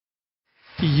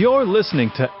You're listening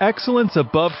to Excellence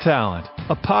Above Talent,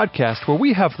 a podcast where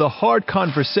we have the hard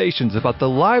conversations about the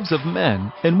lives of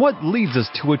men and what leads us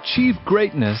to achieve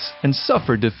greatness and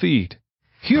suffer defeat.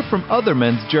 Hear from other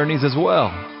men's journeys as well,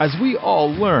 as we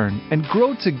all learn and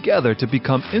grow together to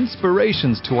become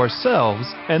inspirations to ourselves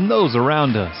and those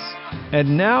around us.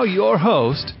 And now your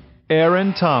host,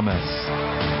 Aaron Thomas.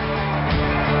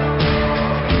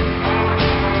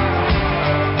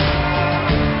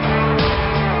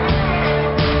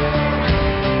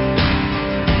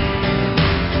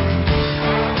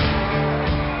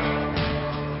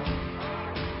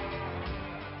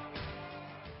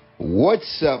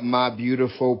 What's up, my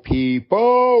beautiful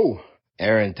people?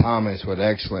 Aaron Thomas with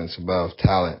Excellence Above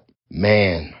Talent.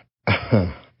 Man,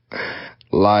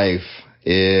 life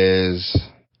is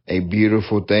a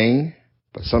beautiful thing,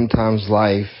 but sometimes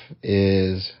life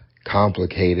is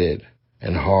complicated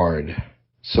and hard.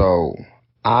 So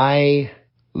I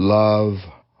love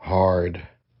hard.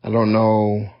 I don't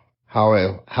know how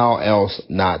else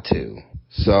not to.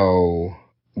 So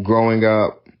growing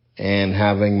up and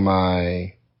having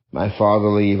my father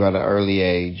leave at an early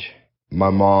age, my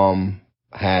mom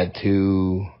had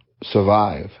to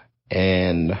survive.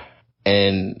 And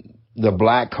in the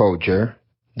black culture,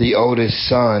 the oldest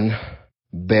son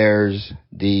bears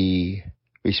the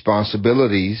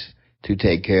responsibilities to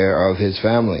take care of his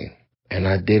family. And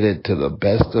I did it to the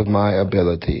best of my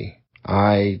ability.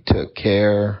 I took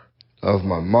care of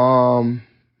my mom,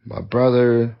 my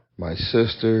brother, my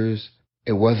sisters.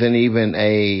 It wasn't even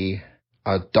a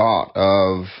thought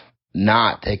of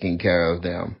not taking care of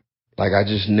them. Like, I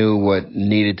just knew what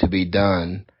needed to be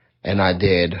done, and I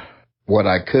did what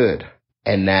I could.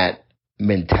 And that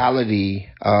mentality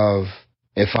of,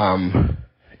 if I'm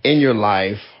in your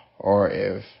life or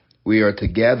if we are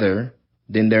together,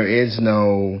 then there is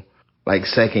no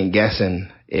second guessing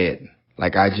it.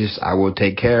 I will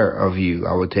take care of you.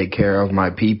 I will take care of my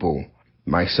people,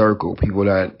 my circle, people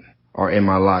that are in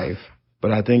my life.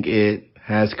 But I think it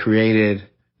has created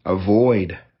a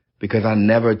void because I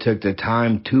never took the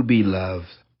time to be loved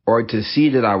or to see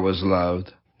that I was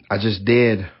loved. I just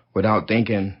did without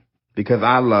thinking because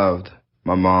I loved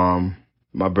my mom,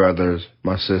 my brothers,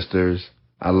 my sisters.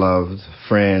 I loved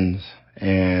friends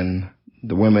and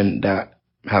the women that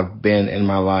have been in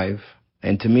my life.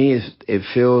 And to me, it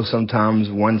feels sometimes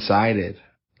one-sided.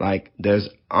 Like there's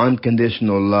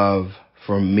unconditional love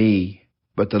from me,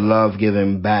 but the love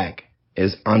given back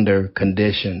is under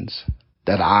conditions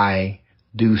that I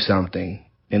do something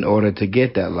in order to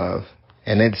get that love.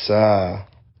 And it's a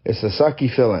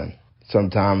sucky feeling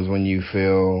sometimes when you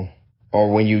feel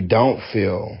or when you don't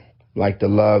feel like the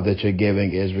love that you're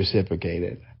giving is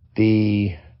reciprocated.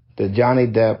 The Johnny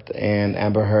Depp and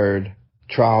Amber Heard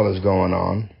trial is going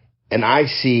on, and I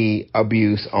see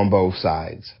abuse on both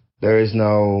sides. There is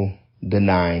no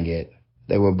denying it.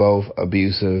 They were both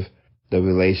abusive. The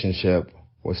relationship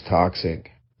was toxic.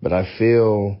 But I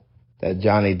feel that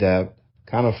Johnny Depp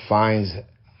kind of finds,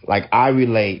 I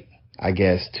relate, I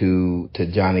guess, to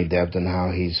Johnny Depp and how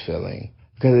he's feeling.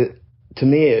 Because to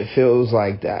me, it feels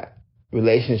like that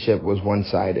relationship was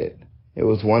one-sided. It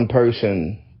was one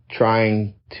person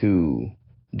trying to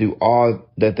do all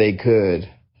that they could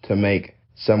to make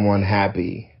someone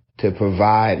happy, to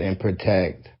provide and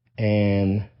protect.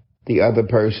 And the other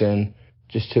person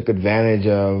just took advantage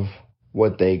of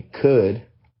what they could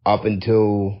up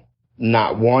until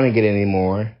not wanting it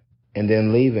anymore and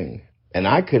then leaving. And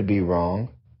I could be wrong,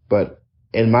 but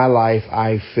in my life,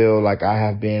 I feel like I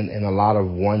have been in a lot of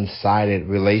one-sided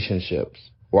relationships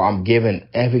where I'm giving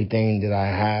everything that I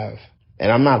have.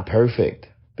 And I'm not perfect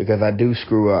because I do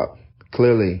screw up.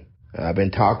 Clearly, I've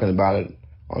been talking about it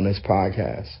on this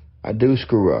podcast. I do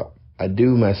screw up. I do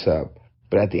mess up.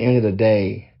 But at the end of the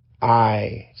day,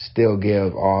 I still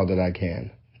give all that I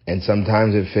can. And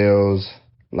sometimes it feels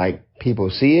like people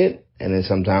see it, and then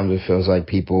sometimes it feels like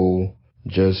people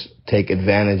just take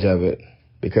advantage of it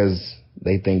because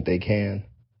they think they can.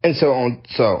 And so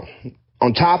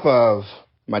on top of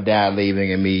my dad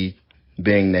leaving and me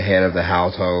being the head of the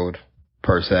household,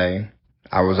 per se,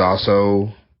 I was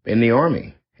also in the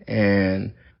Army.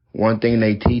 And one thing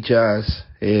they teach us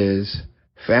is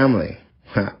family.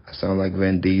 I sound like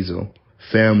Vin Diesel.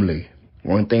 Family.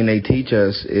 One thing they teach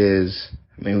us is,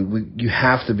 you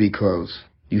have to be close.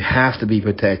 You have to be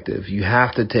protective. You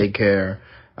have to take care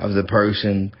of the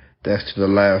person that's to the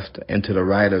left and to the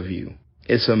right of you.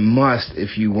 It's a must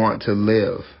if you want to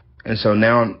live. And so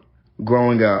now,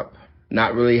 growing up,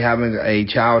 not really having a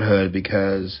childhood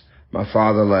because my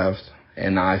father left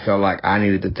and I felt like I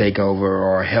needed to take over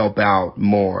or help out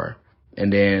more.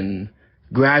 And then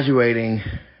graduating,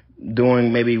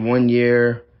 doing maybe 1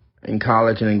 year in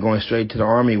college and then going straight to the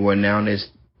Army, where now it's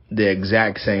the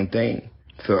exact same thing.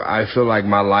 So I feel like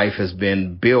my life has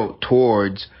been built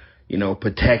towards,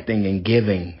 protecting and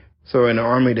giving. So in the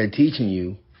Army, they're teaching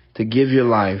you to give your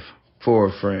life for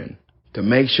a friend, to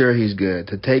make sure he's good,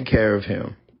 to take care of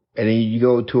him. And then you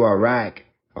go to Iraq,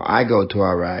 or I go to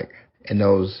Iraq, and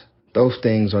those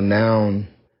things are now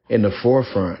in the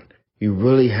forefront. You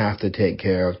really have to take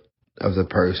care of the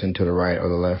person to the right or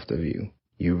the left of you.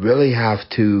 You really have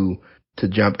to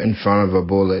jump in front of a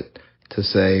bullet to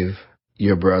save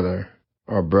your brother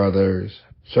or brothers.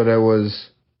 So there was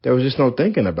just no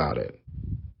thinking about it.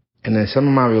 And then some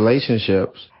of my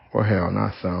relationships, or hell,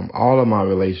 not some, all of my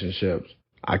relationships,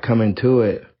 I come into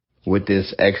it with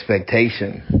this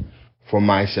expectation for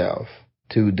myself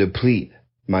to deplete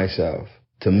myself,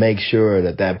 to make sure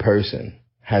that person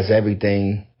has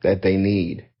everything that they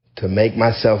need, to make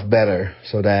myself better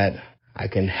so that I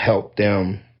can help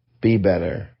them be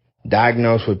better.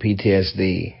 Diagnosed with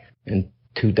PTSD in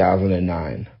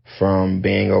 2009 from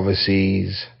being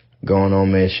overseas, going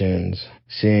on missions,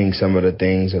 seeing some of the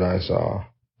things that I saw.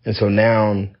 And so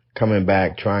now I'm coming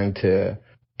back, trying to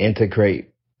integrate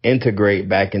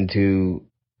back into,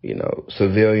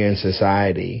 civilian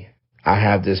society. I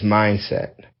have this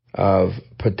mindset of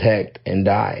protect and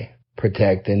die,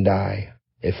 protect and die.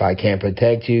 If I can't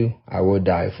protect you, I will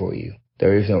die for you.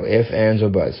 There is no ifs, ands, or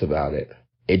buts about it.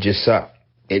 It just sucks.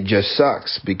 It just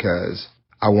sucks because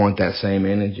I want that same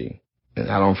energy. And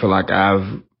I don't feel like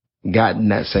I've gotten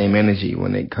that same energy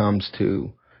when it comes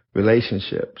to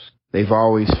relationships. They've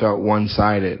always felt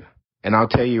one-sided. And I'll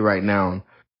tell you right now,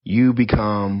 you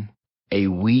become a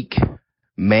weak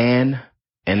man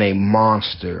and a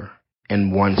monster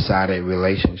in one-sided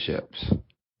relationships.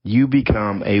 You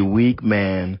become a weak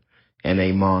man and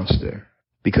a monster.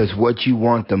 Because what you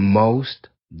want the most,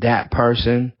 that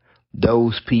person,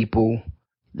 those people,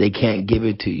 they can't give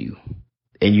it to you.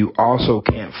 And you also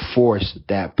can't force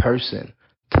that person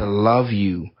to love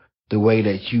you the way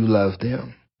that you love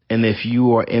them. And if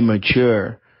you are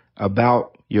immature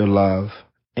about your love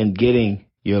and getting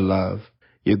your love,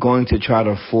 you're going to try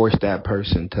to force that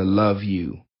person to love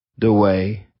you the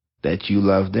way that you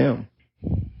love them.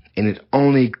 And it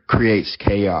only creates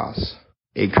chaos.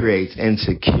 It creates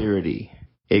insecurity.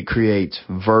 It creates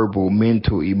verbal,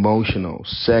 mental, emotional,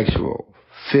 sexual,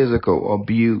 physical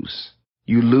abuse.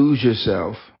 You lose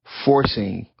yourself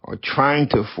forcing or trying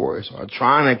to force or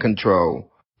trying to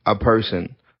control a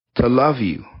person to love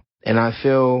you. And I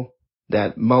feel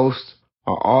that most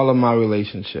or all of my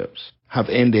relationships have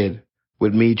ended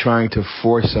with me trying to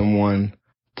force someone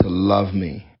to love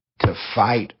me, to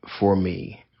fight for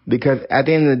me. Because at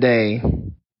the end of the day,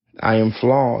 I am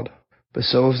flawed, but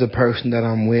so is the person that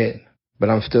I'm with. But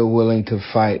I'm still willing to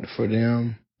fight for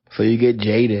them. So you get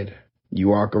jaded. You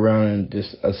walk around and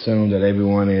just assume that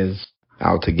everyone is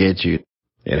out to get you.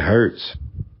 It hurts.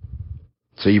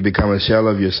 So you become a shell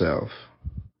of yourself.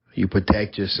 You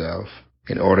protect yourself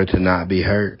in order to not be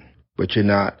hurt. But you're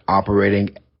not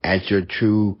operating at your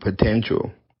true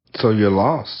potential. So you're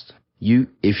lost.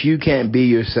 If you can't be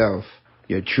yourself,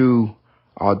 your true,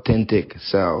 authentic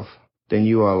self, then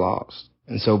you are lost.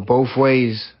 And so both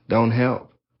ways don't help.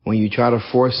 When you try to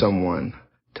force someone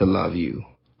to love you,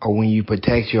 or when you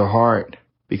protect your heart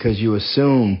because you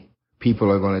assume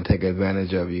people are going to take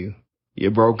advantage of you,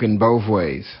 you're broken both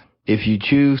ways. If you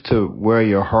choose to wear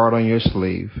your heart on your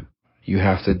sleeve, you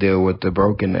have to deal with the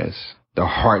brokenness, the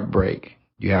heartbreak.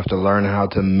 You have to learn how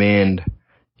to mend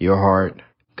your heart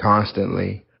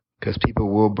constantly because people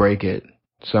will break it.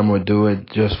 Some will do it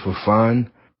just for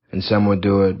fun, and some will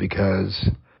do it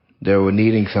because they were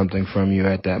needing something from you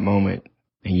at that moment.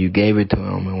 And you gave it to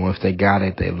them, and once they got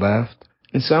it, they left.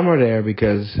 And some are there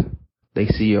because they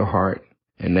see your heart,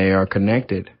 and they are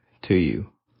connected to you.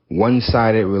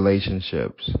 One-sided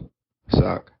relationships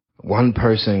suck. One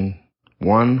person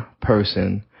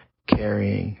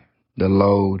carrying the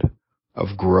load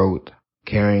of growth,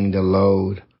 carrying the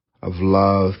load of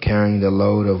love, carrying the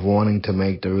load of wanting to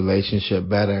make the relationship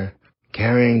better,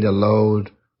 carrying the load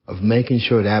of making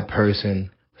sure that person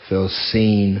feels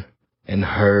seen and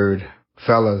heard.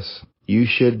 Fellas, you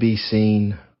should be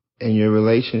seen in your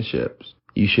relationships.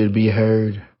 You should be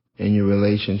heard in your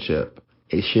relationship.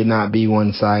 It should not be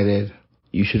one-sided.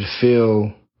 You should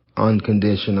feel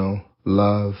unconditional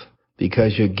love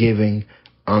because you're giving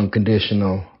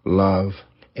unconditional love.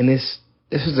 And this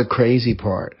is the crazy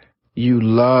part. You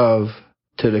love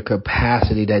to the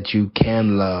capacity that you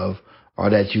can love or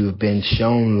that you've been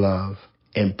shown love.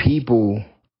 And people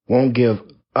won't give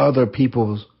other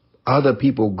people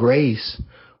grace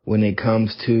when it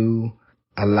comes to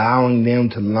allowing them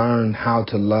to learn how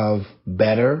to love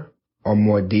better or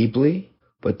more deeply,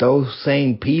 but those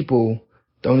same people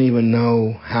don't even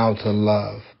know how to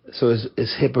love. So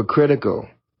it's hypocritical.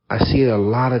 I see it a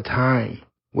lot of time.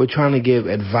 We're trying to give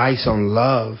advice on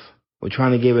love. We're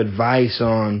trying to give advice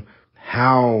on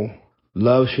how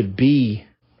love should be,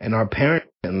 and our parents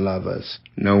didn't love us.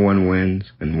 No one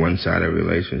wins in one-sided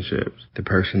relationships. The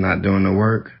person not doing the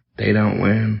work, they don't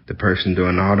win. The person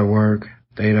doing all the work,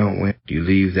 they don't win. You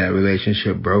leave that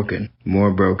relationship broken,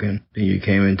 more broken than you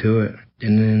came into it.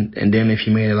 And then if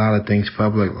you made a lot of things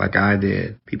public like I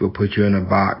did, people put you in a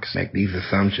box, make these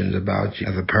assumptions about you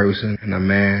as a person and a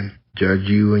man, judge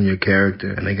you and your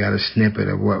character, and they got a snippet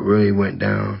of what really went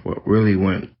down, what really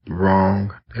went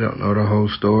wrong. They don't know the whole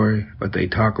story, but they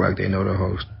talk like they know the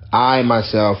whole story. I,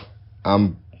 myself,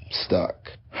 I'm stuck.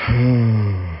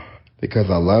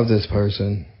 Because I love this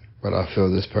person, but I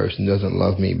feel this person doesn't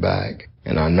love me back.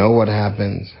 And I know what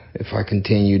happens if I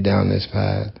continue down this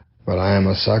path. But I am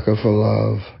a sucker for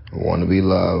love. I want to be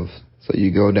loved. So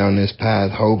you go down this path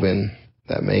hoping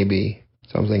that maybe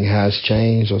something has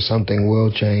changed or something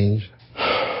will change.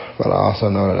 But I also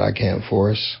know that I can't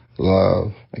force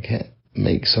love. I can't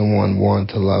make someone want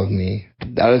to love me.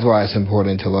 That is why it's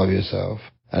important to love yourself.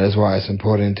 That is why it's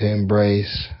important to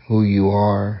embrace who you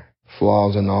are,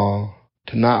 flaws and all.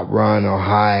 To not run or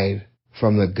hide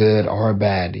from the good or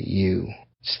bad you.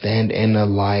 Stand in the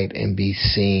light and be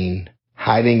seen.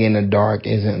 Hiding in the dark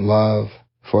isn't love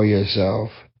for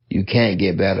yourself. You can't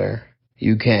get better.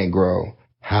 You can't grow.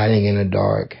 Hiding in the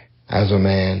dark, as a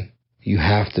man, you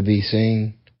have to be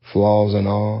seen, flaws and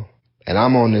all. And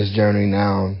I'm on this journey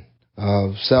now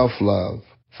of self-love,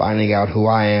 finding out who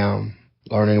I am,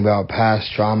 learning about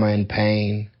past trauma and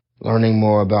pain, learning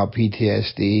more about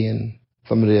PTSD and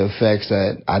some of the effects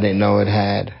that I didn't know it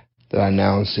had, that I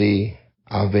now see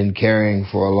I've been carrying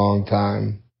for a long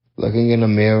time. Looking in the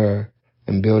mirror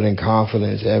and building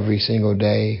confidence every single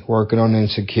day, working on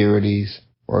insecurities,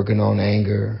 working on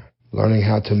anger, learning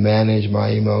how to manage my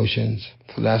emotions.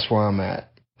 So that's where I'm at.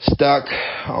 Stuck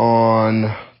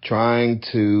on trying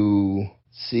to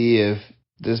see if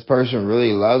this person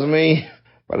really loves me.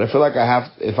 But I feel like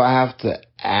if I have to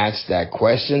ask that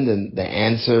question, then the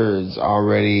answer is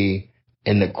already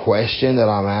in the question that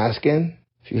I'm asking.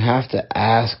 If you have to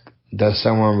ask, does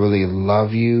someone really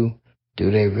love you?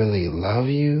 Do they really love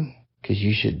you? Because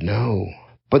you should know.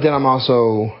 But then I'm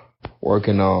also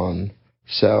working on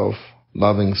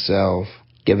loving self,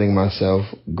 giving myself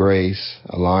grace,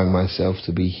 allowing myself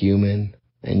to be human.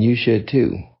 And you should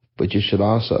too. But you should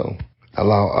also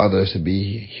allow others to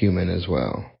be human as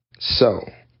well. So,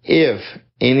 if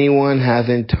anyone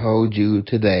hasn't told you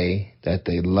today that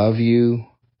they love you,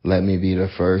 let me be the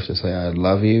first to say I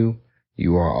love you.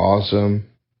 You are awesome.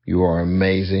 You are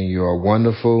amazing. You are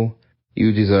wonderful.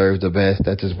 You deserve the best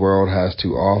that this world has to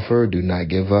offer. Do not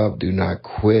give up. Do not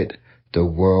quit. The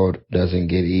world doesn't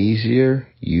get easier.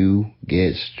 You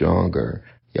get stronger.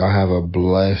 Y'all have a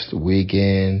blessed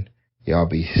weekend. Y'all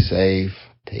be safe.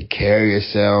 Take care of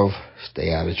yourself.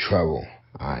 Stay out of trouble.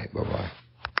 All right. Bye-bye.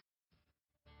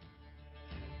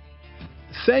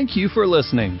 Thank you for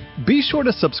listening. Be sure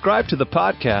to subscribe to the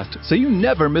podcast so you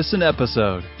never miss an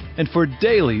episode. And for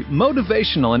daily,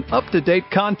 motivational, and up-to-date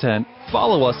content,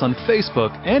 follow us on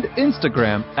Facebook and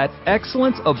Instagram at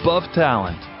Excellence Above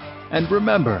Talent. And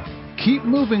remember, keep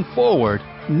moving forward,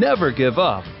 never give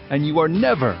up, and you are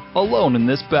never alone in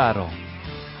this battle.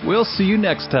 We'll see you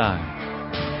next time.